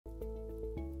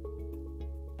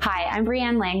Hi, I'm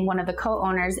Brianne Lang, one of the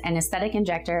co-owners and aesthetic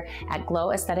injector at Glow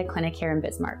Aesthetic Clinic here in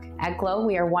Bismarck. At Glow,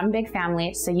 we are one big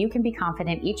family, so you can be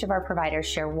confident each of our providers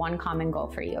share one common goal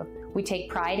for you. We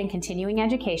take pride in continuing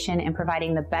education and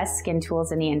providing the best skin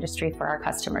tools in the industry for our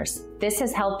customers. This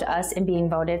has helped us in being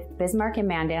voted Bismarck and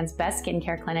Mandan's Best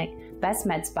Skincare Clinic, Best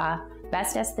Medspa,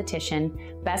 Best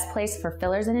Esthetician, Best Place for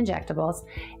Fillers and Injectables,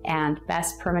 and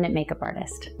Best Permanent Makeup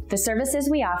Artist. The services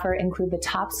we offer include the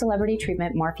top celebrity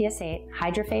treatment Morpheus 8,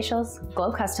 hydrofacials,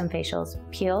 Glow Custom Facials,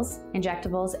 peels,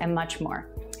 injectables, and much more.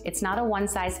 It's not a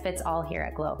one-size-fits-all here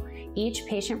at Glow. Each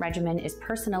patient regimen is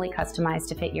personally customized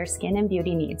to fit your skin and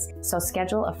beauty needs, so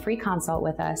schedule a free consult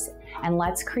with us and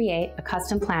let's create a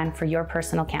custom plan for your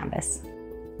personal canvas.